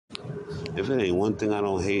If it ain't one thing I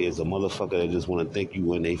don't hate, is a motherfucker that just want to think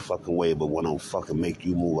you in they fucking way, but want to fucking make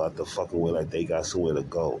you move out the fucking way like they got somewhere to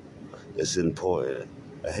go. It's important.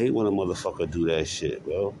 I hate when a motherfucker do that shit,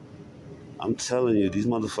 bro. I'm telling you, these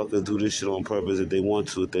motherfuckers do this shit on purpose if they want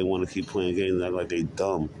to, if they want to keep playing games and act like they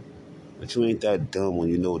dumb. But you ain't that dumb when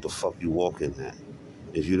you know what the fuck you walking at.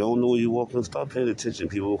 If you don't know where you walking, start paying attention,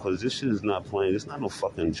 people, because this shit is not playing. It's not no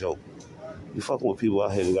fucking joke. You fucking with people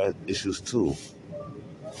out here that got issues too.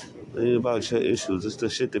 It ain't about your issues. It's the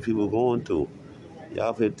shit that people going through. Y'all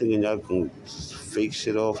up here thinking y'all can fake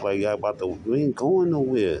shit off like y'all about to. You ain't going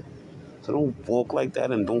nowhere. So don't walk like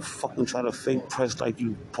that and don't fucking try to fake press like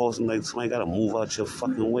you posting like somebody gotta move out your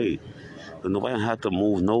fucking way. But nobody have to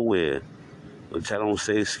move nowhere. But y'all don't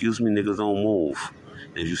say, excuse me, niggas don't move.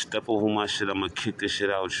 If you step over my shit, I'm gonna kick this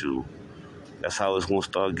shit out you. That's how it's gonna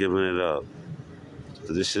start giving it up.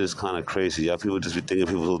 So this shit is kind of crazy. Y'all people just be thinking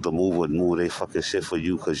people supposed to move they fucking shit for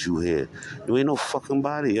you because you here. You ain't no fucking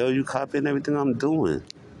body, yo. You copying everything I'm doing.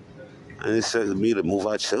 And it says me to move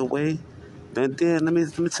out your way. Then let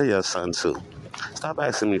me tell y'all something too. Stop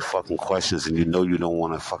asking me fucking questions and you know you don't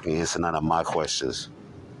want to fucking answer none of my questions.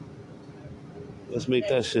 Let's make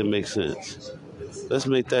that shit make sense. Let's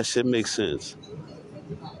make that shit make sense.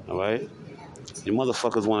 Alright? You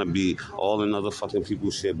motherfuckers want to be all in other fucking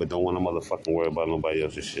people's shit but don't want to motherfucking worry about nobody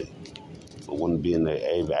else's shit. But wouldn't be in there,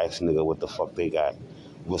 hey, asking nigga what the fuck they got.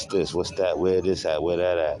 What's this? What's that? Where this at? Where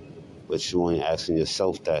that at? But you ain't asking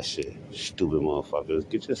yourself that shit. Stupid motherfuckers.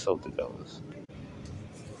 Get yourself together.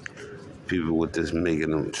 People with this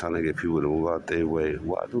making them, trying to get people to move out their way.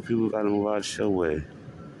 Why do people gotta move out your way?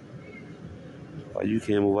 Why you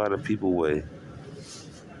can't move out of people's way?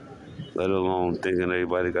 Let alone thinking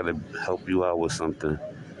everybody gotta help you out with something.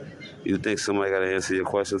 You think somebody gotta answer your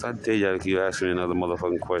questions? I dare y'all to keep asking me another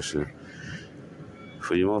motherfucking question.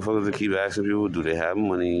 For you motherfuckers to keep asking people, do they have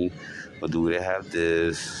money? Or do they have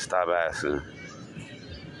this? Stop asking.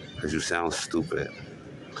 Because you sound stupid.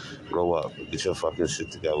 Grow up. Get your fucking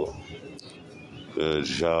shit together. Good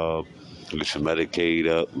job. Get your Medicaid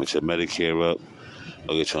up. Get your Medicare up.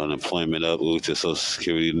 Or get your unemployment up. Or get your Social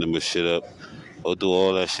Security number shit up. Or do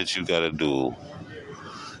all that shit you gotta do.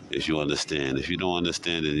 If you understand. If you don't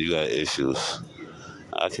understand, then you got issues.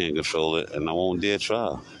 I can't control it. And I won't dare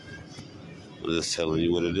try. I'm just telling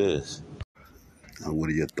you what it is. And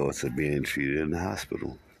what are your thoughts of being treated in the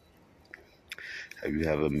hospital? Have you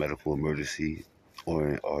have a medical emergency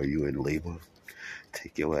or are you in labor?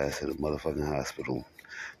 Take your ass to the motherfucking hospital.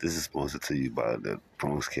 This is sponsored to you by the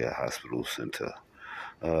Bronx Care Hospital Center.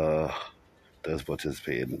 Does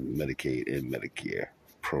participate in Medicaid and Medicare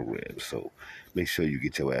programs. So make sure you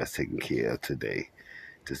get your ass taken care of today.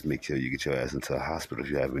 Just make sure you get your ass into a hospital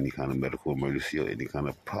if you have any kind of medical emergency or any kind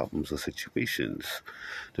of problems or situations.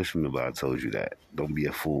 Just remember I told you that. Don't be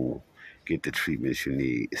a fool. Get the treatments you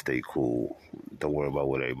need. Stay cool. Don't worry about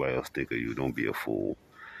what everybody else think of you. Don't be a fool.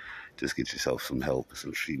 Just get yourself some help and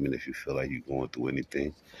some treatment if you feel like you're going through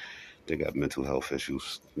anything. They got mental health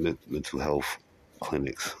issues, mental health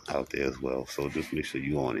clinics out there as well. So just make sure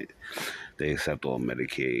you're on it. They accept all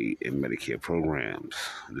Medicaid and Medicare programs.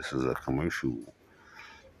 This is a commercial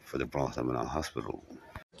for the Bronx Terminal Hospital.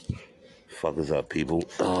 Fuckers up, people.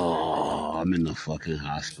 Oh, I'm in the fucking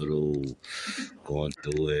hospital. Going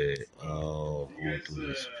through it. Oh, going through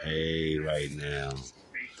this pain right now.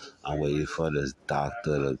 I'm waiting for this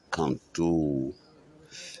doctor to come through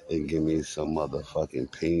and give me some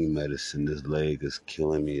motherfucking pain medicine. This leg is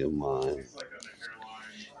killing me of mine.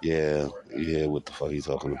 Yeah, what the fuck you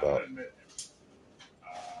talking about?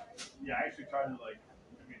 Yeah, I actually tried to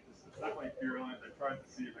it's not like virulent. I tried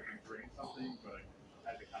to see if I could drink something, but I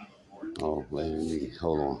had to kind of avoid it. Oh,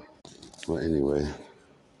 hold on. Well, anyway,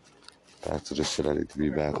 back to the shit I need to be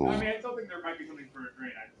back on. I mean, I still think there might be something for a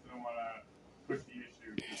drink. I just don't want to push the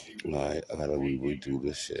issue. Alright, I gotta redo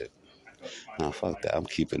this shit. Nah, fuck that. I'm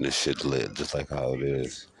keeping this shit lit just like how it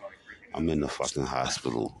is. I'm in the fucking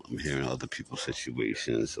hospital. I'm hearing other people's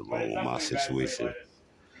situations along with my situation.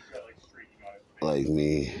 Like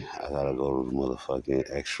me, I gotta go to the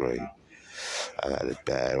motherfucking x-ray. I got it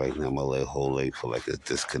bad right now. My whole leg feel like it's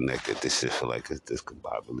disconnected. This shit feel like it's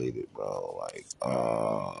discombobulated, bro. Like,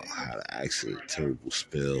 I had an accident, terrible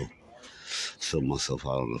spill. Spilled myself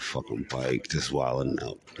out on the fucking bike, just wilding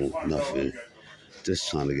out, doing nothing. Just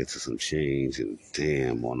trying to get to some change and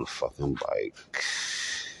damn on the fucking bike.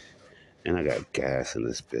 And I got gas in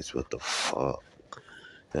this bitch. What the fuck?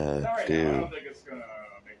 God damn.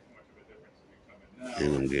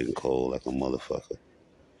 And I'm getting cold like a motherfucker.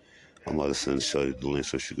 My mother sent Shorty the link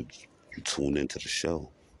so she could tune into the show.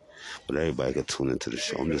 But everybody could tune into the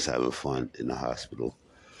show. I'm just having fun in the hospital.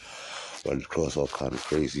 Running across all kind of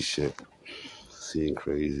crazy shit. seeing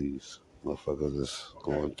crazies. Motherfuckers just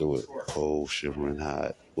going through it. Cold, shivering,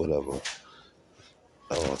 hot, whatever.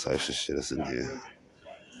 All types of shit is in here.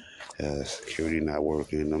 Security not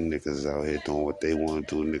working. Them niggas out here doing what they want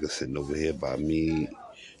to do. Niggas sitting over here by me,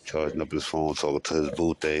 charging up his phone, talking to his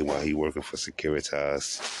boo thing while he working for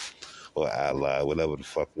Securitas or Ally, whatever the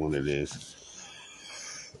fuck one it is.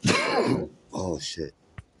 Oh shit,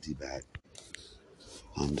 D-back.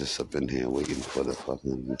 I'm just up in here waiting for the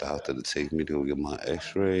fucking doctor to take me to go get my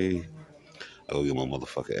x-ray. I go get my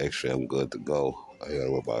motherfucking x-ray, I'm good to go. I ain't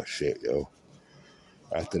gotta worry about shit, yo.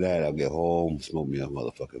 After that, I'll get home, smoke me a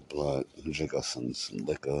motherfucking blunt, drink up some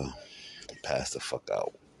liquor, pass the fuck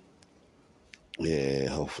out. Yeah,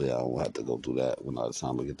 hopefully I don't have to go do that when all the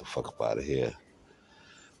time I get the fuck up out of here.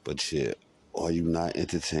 But shit, are you not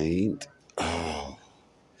entertained? Oh,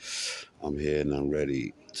 I'm here and I'm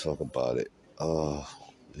ready to talk about it. Oh,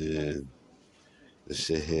 man. This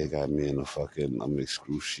shit here got me in I'm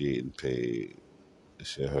excruciating pain. This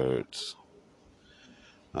shit hurts.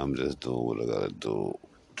 I'm just doing what I gotta do.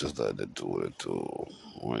 Just letting it do what it do.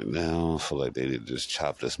 Right now, I feel like they need to just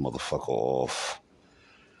chop this motherfucker off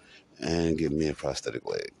and give me a prosthetic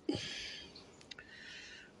leg.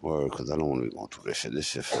 Or because I don't want to be going through this shit. This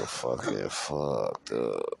shit feel fucking fucked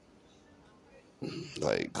up.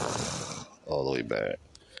 Like, all the way back.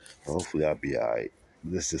 Hopefully I'll be alright.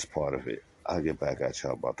 This is part of it. I'll get back at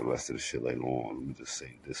y'all about the rest of the shit later on. Let me just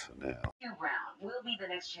say this for now. Matthew Brown will be the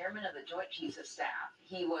next chairman of the Joint Chiefs of Staff.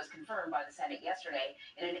 He was confirmed by the Senate yesterday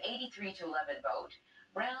in an 83-11 vote.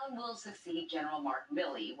 Brown will succeed General Mark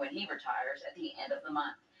Milley when he retires at the end of the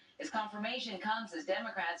month. His confirmation comes as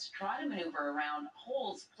Democrats try to maneuver around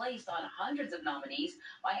holds placed on hundreds of nominees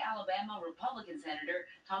by Alabama Republican Senator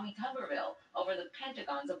Tommy Tuberville over the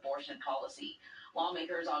Pentagon's abortion policy.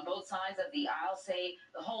 Lawmakers on both sides of the aisle say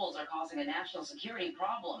the holds are causing a national security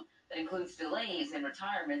problem that includes delays in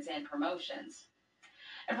retirements and promotions.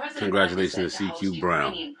 And Congratulations to CQ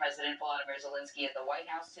Brown. Ukrainian President Volodymyr Zelensky at the White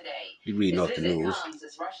House today. He reading off the news. Comes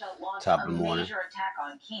as Russia launched Top of a the morning. major attack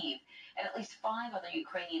on Kyiv and at least 5 other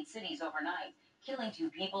Ukrainian cities overnight, killing 2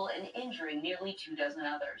 people and injuring nearly 24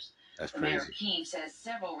 others. That's the crazy. Mayor of Kyiv says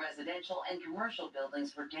several residential and commercial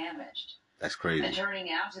buildings were damaged. That's crazy. And turning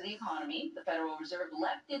now to the economy, the Federal Reserve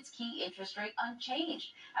left its key interest rate unchanged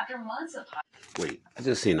after months of high. Wait, I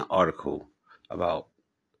just seen an article about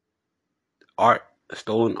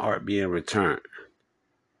stolen art being returned.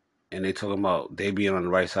 And they talking about they being on the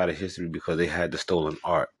right side of history because they had the stolen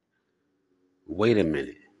art. Wait a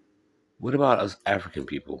minute. What about us African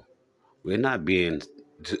people? We're not being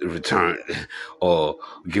returned or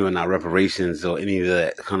giving out reparations or any of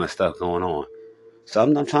that kind of stuff going on. So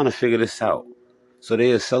I'm trying to figure this out. So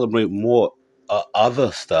they celebrate more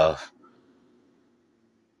other stuff.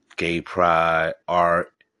 Gay pride,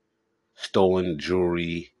 art, stolen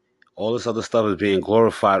jewelry, all this other stuff is being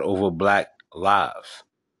glorified over black lives,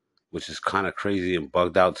 which is kind of crazy and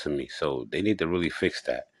bugged out to me. So they need to really fix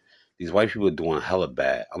that. These white people are doing hella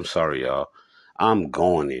bad. I'm sorry, y'all. I'm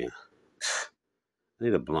going there. I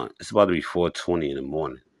need a blunt. It's about to be 4:20 in the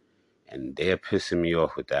morning, and they're pissing me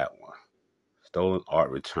off with that one. Stolen art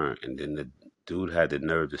return, and then the dude had the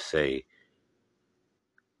nerve to say,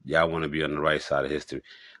 y'all want to be on the right side of history.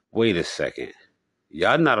 Wait a second.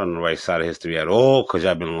 Y'all not on the right side of history at all because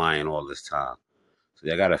y'all been lying all this time. So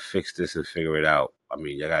y'all got to fix this and figure it out. I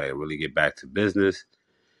mean, y'all got to really get back to business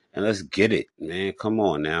and let's get it, man. Come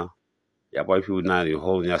on now. Y'all white people not even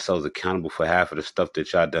holding yourselves accountable for half of the stuff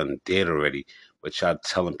that y'all done did already. But y'all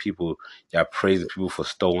telling people, y'all praising people for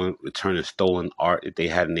returning stolen art that they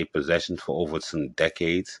had in their possession for over some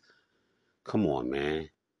decades. Come on, man.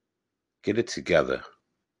 Get it together.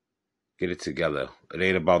 Get it together. It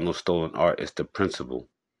ain't about no stolen art. It's the principle.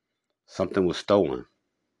 Something was stolen.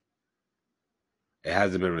 It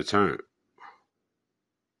hasn't been returned.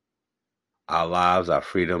 Our lives, our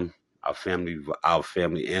freedom, our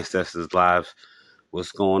family ancestors' lives.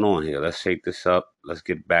 What's going on here? Let's shake this up. Let's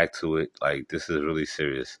get back to it. Like, this is really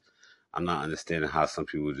serious. I'm not understanding how some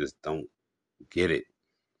people just don't get it.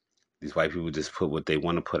 These white people just put what they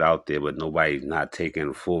want to put out there, but nobody's not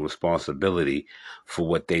taking full responsibility for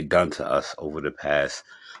what they done to us over the past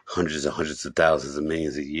hundreds of thousands of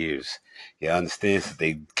millions of years. Yeah, I understand that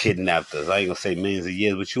they kidnapped us. I ain't gonna say millions of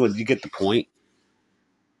years, but you get the point.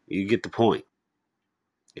 You get the point.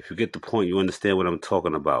 If you get the point, you understand what I'm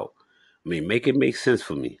talking about. I mean, make it make sense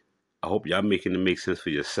for me. I hope y'all making it make sense for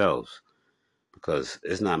yourselves because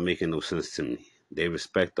it's not making no sense to me. They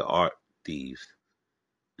respect the art thieves.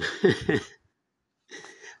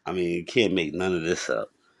 I mean, you can't make none of this up.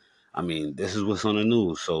 I mean, this is what's on the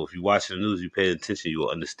news. So if you watch the news, you pay attention, you will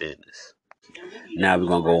understand this. Now we're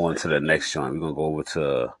gonna go on to the next joint. We're gonna go over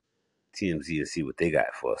to TMZ and see what they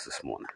got for us this morning.